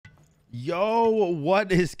Yo,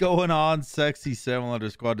 what is going on, sexy 7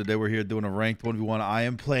 squad? Today we're here doing a ranked 1v1. I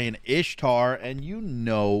am playing Ishtar, and you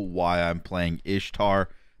know why I'm playing Ishtar.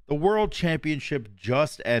 The World Championship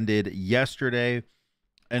just ended yesterday,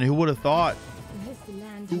 and who would have thought?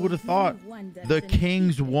 Who would have thought? The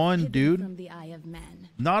Kings won, dude.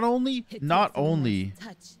 Not only.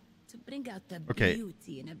 Okay.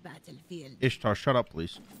 Ishtar, shut up,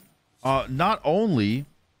 please. Not only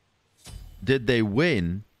did they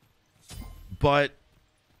win, but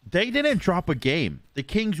they didn't drop a game. The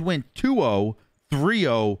Kings went 2-0,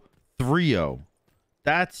 3-0, 3-0.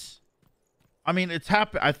 That's, I mean, it's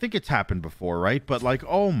happened. I think it's happened before, right? But like,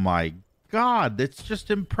 oh my God, that's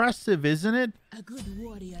just impressive, isn't it?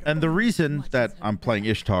 And the reason that I'm playing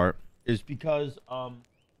Ishtar is because,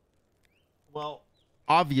 well,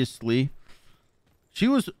 obviously, she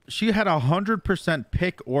had 100%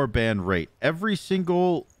 pick or ban rate every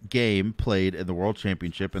single game played in the World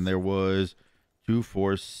Championship, and there was 2,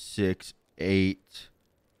 4, 6, 8,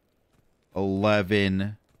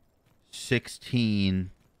 11, 16.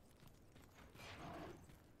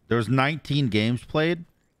 There's 19 games played.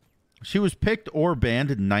 She was picked or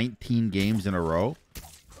banned 19 games in a row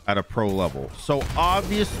at a pro level. So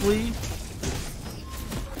obviously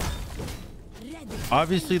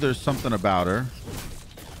there's something about her.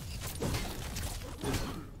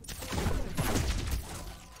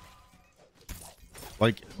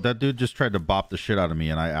 Like, that dude just tried to bop the shit out of me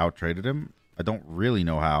and I out-traded him. I don't really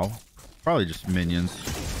know how. Probably just minions.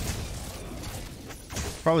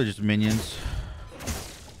 Probably just minions.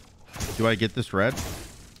 Do I get this red?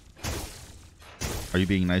 Are you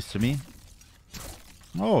being nice to me?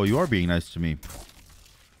 Oh, you are being nice to me.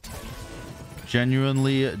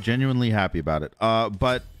 Genuinely happy about it.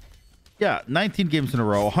 But yeah, 19 games in a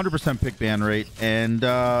row, 100% pick ban rate. And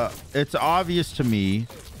it's obvious to me,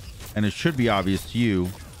 and it should be obvious to you,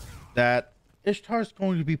 that Ishtar is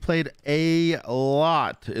going to be played a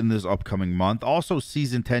lot in this upcoming month. Also,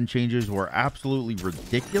 season 10 changes were absolutely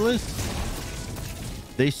ridiculous.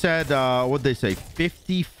 They said, what'd they say?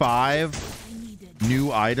 55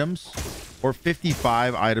 new items, or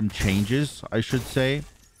 55 item changes, I should say.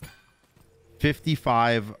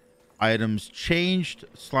 55 items changed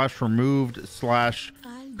 / removed /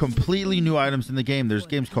 completely new items in the game. There's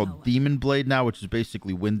games called Demon Blade now, which is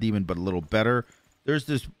basically Wind Demon but a little better. There's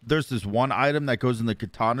this one item that goes in the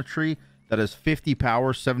Katana tree that has 50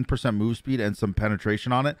 power, 7% move speed, and some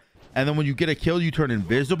penetration on it. And then when you get a kill, you turn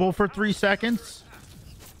invisible for 3 seconds.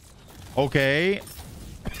 Okay.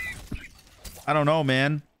 I don't know,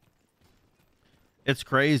 man. It's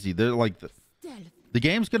crazy. They're like, the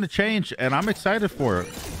game's gonna change, and I'm excited for it.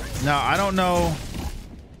 Now, I don't know.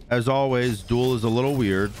 As always, Duel is a little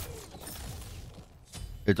weird.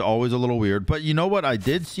 It's always a little weird. But you know what I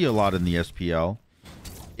did see a lot in the SPL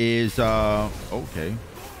is, okay.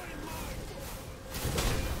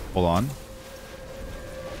 Hold on.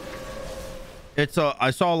 It's,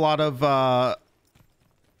 I saw a lot of,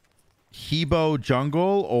 Hebo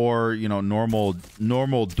jungle, or, you know, normal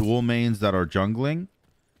dual mains that are jungling.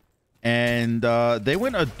 And, they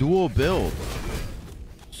went a dual build.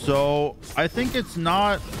 So I think it's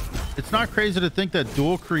not crazy to think that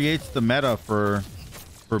Duel creates the meta for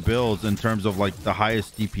builds in terms of like the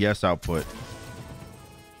highest DPS output.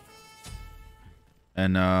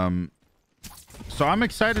 And so I'm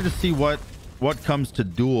excited to see what comes to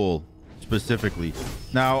Duel specifically.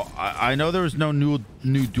 Now I know there was no new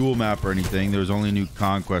Duel map or anything. There was only a new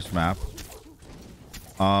Conquest map.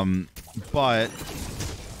 But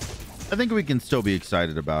I think we can still be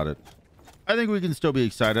excited about it. I think we can still be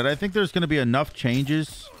excited. I think there's going to be enough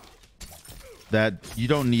changes that you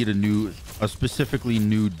don't need a specifically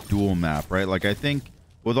new Duel map, right? Like, I think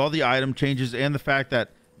with all the item changes and the fact that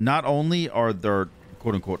not only are there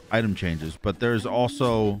quote unquote item changes, but there's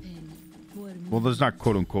also, well, there's not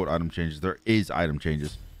quote unquote item changes. There is item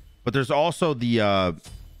changes, but there's also the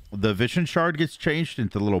Vision Shard gets changed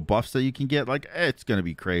into little buffs that you can get. Like, it's going to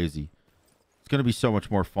be crazy. It's going to be so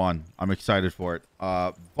much more fun. I'm excited for it.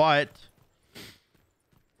 But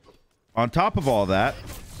on top of all that,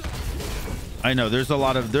 I know there's a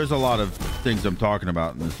lot of things I'm talking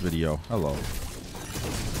about in this video. Hello.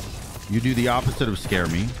 You do the opposite of scare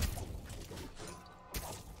me.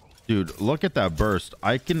 Dude, look at that burst.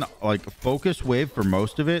 I can like focus wave for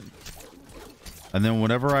most of it. And then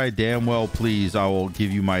whenever I damn well please, I will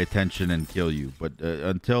give you my attention and kill you. But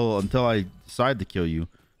until I decide to kill you,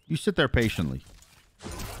 you sit there patiently.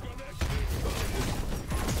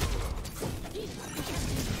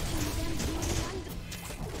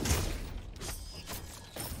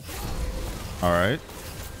 All right.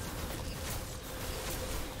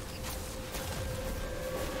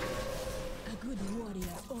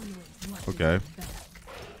 Okay.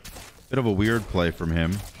 Bit of a weird play from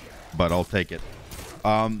him, but I'll take it.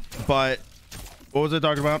 But what was I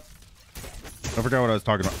talking about? I forgot what I was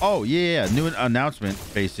talking about. Oh, yeah. New announcement,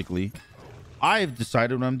 basically. I've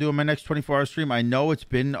decided when I'm doing my next 24-hour stream. I know it's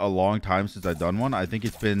been a long time since I've done one. I think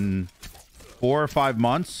it's been 4 or 5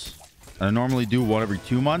 months. I normally do one every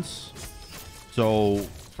 2 months. So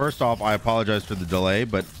first off, I apologize for the delay,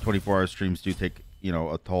 but 24-hour streams do take, you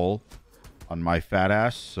know, a toll on my fat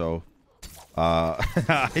ass. So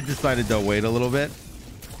I decided to wait a little bit.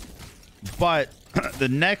 But the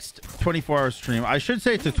next 24-hour stream, I should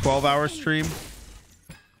say it's a 12-hour stream.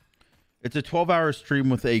 It's a 12-hour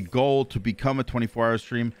stream with a goal to become a 24-hour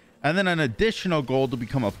stream, and then an additional goal to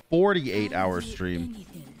become a 48-hour stream.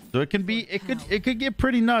 So it can be, it could get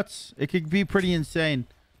pretty nuts. It could be pretty insane.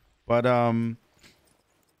 But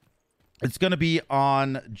it's gonna be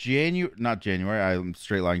on not January. I'm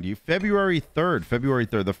straight lying to you. February 3rd. February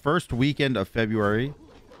 3rd. The first weekend of February.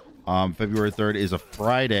 February 3rd is a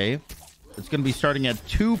Friday. It's gonna be starting at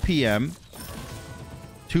 2 p.m.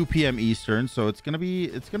 2 p.m. Eastern. So it's gonna be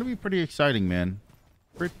pretty exciting, man.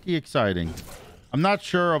 Pretty exciting. I'm not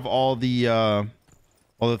sure of all the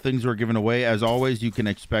things we're giving away. As always, you can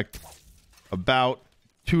expect about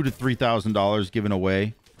 $2,000 to $3,000 given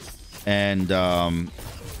away, and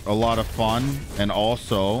a lot of fun, and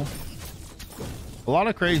also a lot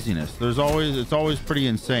of craziness. It's always pretty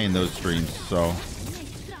insane, those streams. So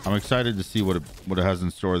I'm excited to see what it has in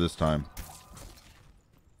store this time.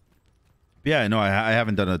 Yeah, I know I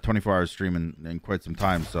haven't done a 24-hour stream in quite some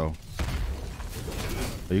time. So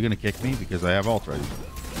are you gonna kick me because I have ult ready?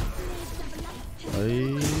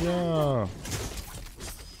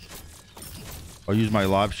 I'll use my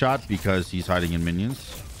lob shot because he's hiding in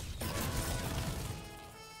minions.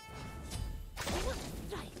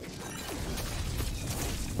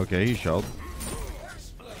 Okay, he shelled.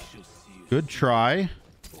 Good try.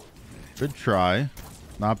 Good try.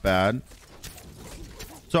 Not bad.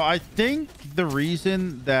 So I think the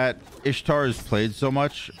reason that Ishtar is played so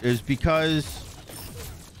much is because,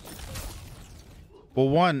 well,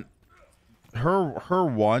 one, her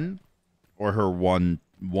one, or her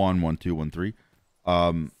 1-1-1-2-1-3,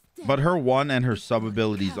 but her one and her sub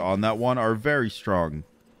abilities on that one are very strong.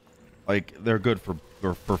 Like, they're good for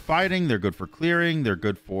fighting, they're good for clearing, they're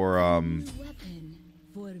good for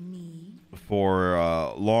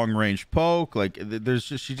long range poke. Like,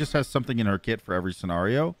 she just has something in her kit for every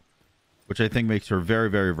scenario, which I think makes her very,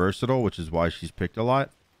 very versatile, which is why she's picked a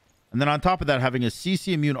lot. And then on top of that, having a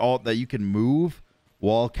CC immune ult that you can move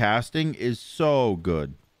while casting is so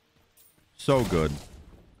good. So good.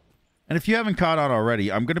 And if you haven't caught on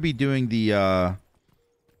already, I'm going to be doing the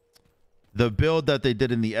build that they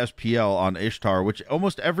did in the SPL on Ishtar, which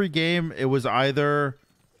almost every game, it was either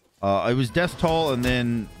it was Death Toll and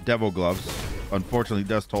then Devil Gloves. Unfortunately,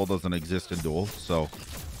 Death Toll doesn't exist in Duel, so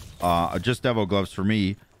just Devil Gloves for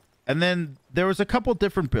me. And then there was a couple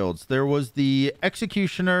different builds. There was the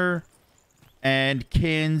Executioner and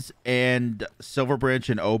Kins and Silver Branch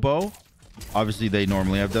and Oboe. Obviously, they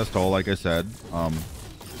normally have Death Toll, like I said.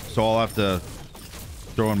 So I'll have to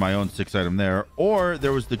throw in my own 6-item there. Or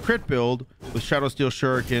there was the crit build with Shadow Steel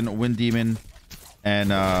Shuriken, Wind Demon,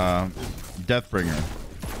 and Deathbringer.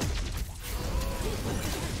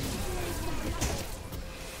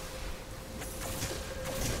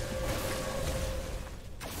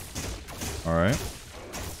 All right.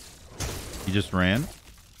 He just ran.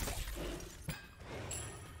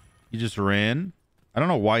 He just ran. I don't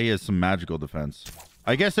know why he has some magical defense.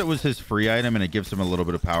 I guess it was his free item and it gives him a little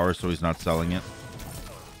bit of power, so he's not selling it.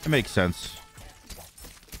 It makes sense.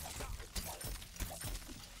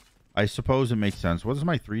 I suppose it makes sense. What does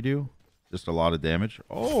my 3 do? Just a lot of damage.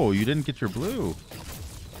 Oh, you didn't get your blue.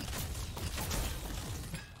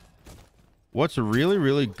 What's really,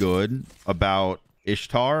 really good about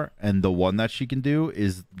Ishtar and the one that she can do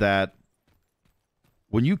is that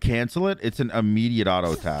when you cancel it, it's an immediate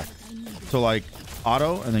auto attack. So like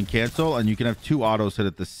auto and then cancel, and you can have 2 autos hit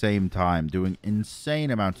at the same time, doing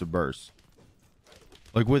insane amounts of bursts.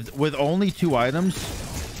 Like with only 2 items,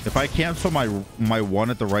 if I cancel my one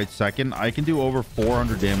at the right second, I can do over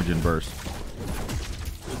 400 damage in burst.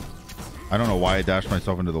 I don't know why I dashed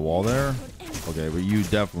myself into the wall there. Okay, but you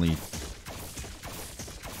definitely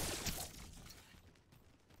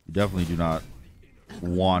do not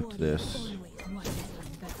want this.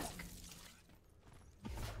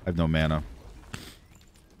 I have no mana.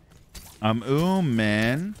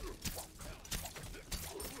 Man.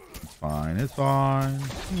 It's fine. It's fine.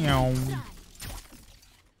 Meow.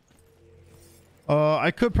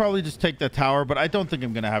 I could probably just take that tower, but I don't think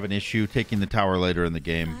I'm gonna have an issue taking the tower later in the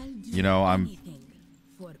game. You know,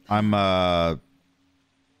 I'm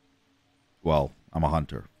well, I'm a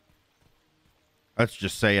hunter. Let's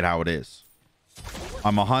just say it how it is.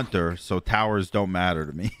 I'm a hunter, so towers don't matter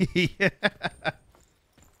to me.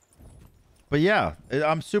 But yeah,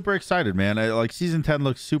 I'm super excited, man. Like season 10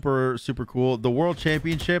 looks super, super cool. The World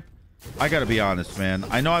Championship, I gotta be honest, man.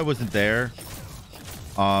 I know I wasn't there.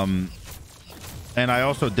 And I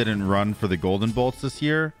also didn't run for the Golden Bolts this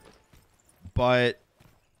year. But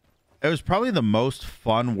it was probably the most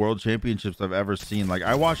fun World Championships I've ever seen. Like,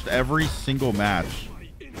 I watched every single match.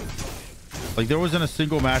 Like, there wasn't a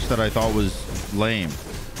single match that I thought was lame.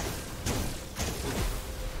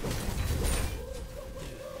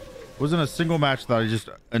 Wasn't a single match that I just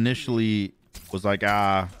initially was like,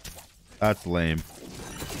 ah, that's lame.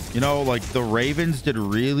 You know, like the Ravens did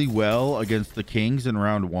really well against the Kings in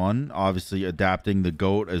round 1. Obviously, adapting the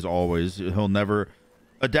GOAT as always.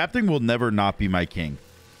 Adapting will never not be my king.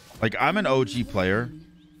 Like, I'm an OG player.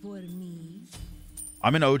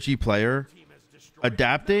 I'm an OG player.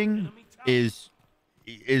 Adapting is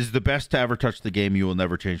the best to ever touch the game. You will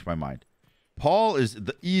never change my mind. Paul is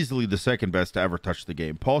easily the second best to ever touch the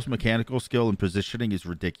game. Paul's mechanical skill and positioning is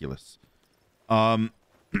ridiculous. And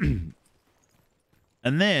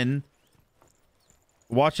then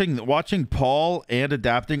watching Paul and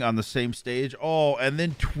adapting on the same stage. Oh, and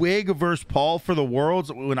then Twig versus Paul for the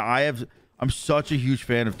Worlds. I'm such a huge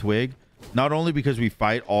fan of Twig. Not only because we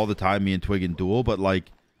fight all the time, me and Twig in Duel, but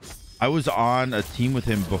like I was on a team with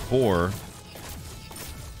him before.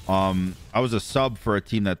 I was a sub for a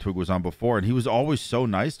team that Twig was on before, and he was always so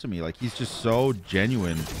nice to me. Like, he's just so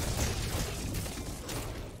genuine.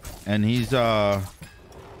 And he's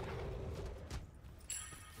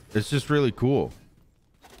it's just really cool.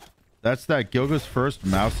 That's that Gilga's first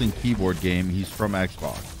mouse and keyboard game. He's from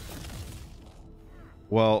Xbox.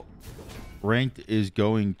 Well, Ranked is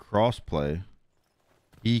going crossplay.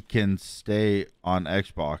 He can stay on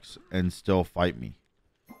Xbox and still fight me.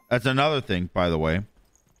 That's another thing, by the way.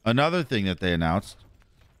 Another thing that they announced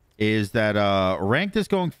is that Ranked is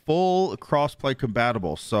going full crossplay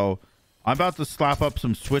compatible. So I'm about to slap up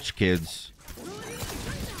some Switch kids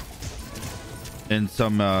in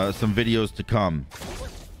some videos to come.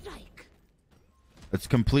 It's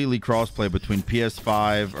completely crossplay between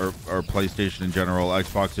PS5 or PlayStation in general,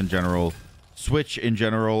 Xbox in general, Switch in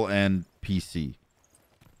general, and PC.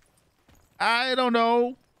 I don't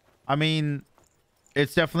know. I mean,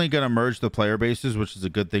 it's definitely going to merge the player bases, which is a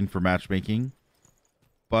good thing for matchmaking.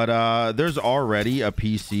 But there's already a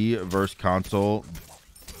PC versus console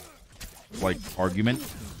like argument.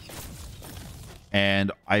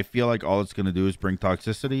 And I feel like all it's going to do is bring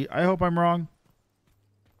toxicity. I hope I'm wrong.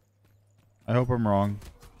 I hope I'm wrong.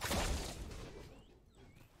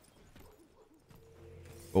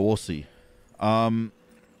 But we'll see. What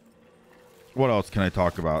else can I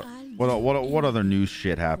talk about? What other news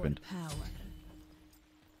shit happened?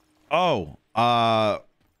 Oh, I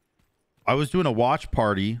was doing a watch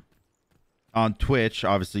party on Twitch.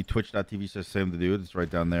 Obviously, twitch.tv says SamDaDude. It's right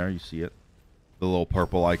down there. You see it. The little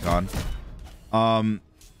purple icon.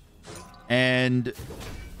 And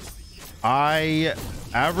I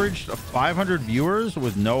averaged 500 viewers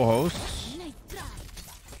with no hosts,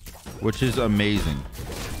 which is amazing.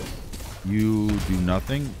 You do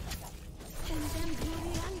nothing.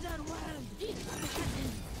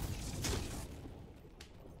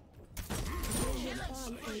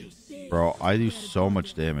 Bro, I do so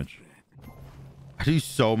much damage. I do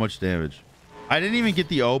so much damage. I didn't even get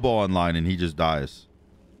the oboe online and he just dies.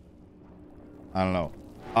 I don't know.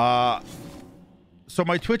 So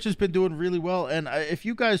my Twitch has been doing really well. And if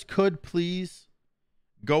you guys could please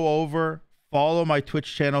go over, follow my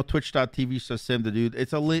Twitch channel, twitch.tv says SamDaDude.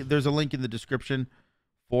 It's a link. There's a link in the description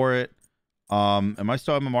for it. Am I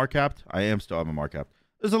still MMR capped? I am still MMR capped.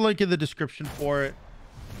 There's a link in the description for it.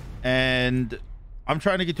 And I'm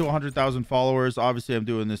trying to get to 100,000 followers. Obviously, I'm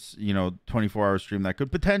doing this, 24-hour stream that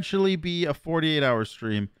could potentially be a 48-hour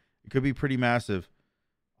stream. It could be pretty massive.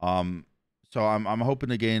 So I'm hoping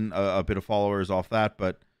to gain a bit of followers off that.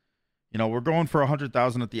 But, we're going for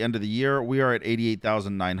 100,000 at the end of the year. We are at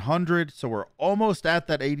 88,900. So we're almost at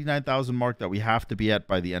that 89,000 mark that we have to be at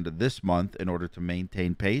by the end of this month in order to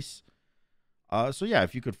maintain pace. So yeah,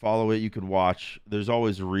 if you could follow it, you could watch. There's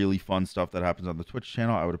always really fun stuff that happens on the Twitch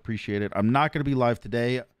channel. I would appreciate it. I'm not going to be live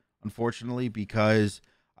today, unfortunately, because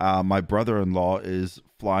my brother-in-law is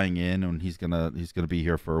flying in and he's gonna be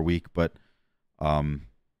here for a week. But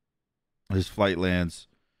his flight lands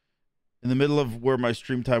in the middle of where my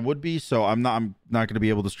stream time would be, so I'm not going to be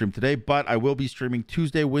able to stream today. But I will be streaming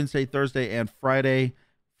Tuesday, Wednesday, Thursday, and Friday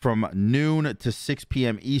from noon to 6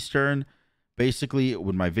 p.m. Eastern. basically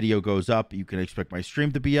when my video goes up, you can expect my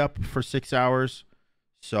stream to be up for 6 hours.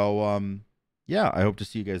 So yeah, I hope to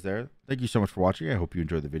see you guys there. Thank you so much for watching. I hope you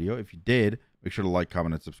enjoyed the video. If you did, make sure to like,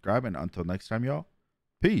 comment, and subscribe. And until next time, y'all,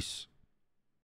 peace.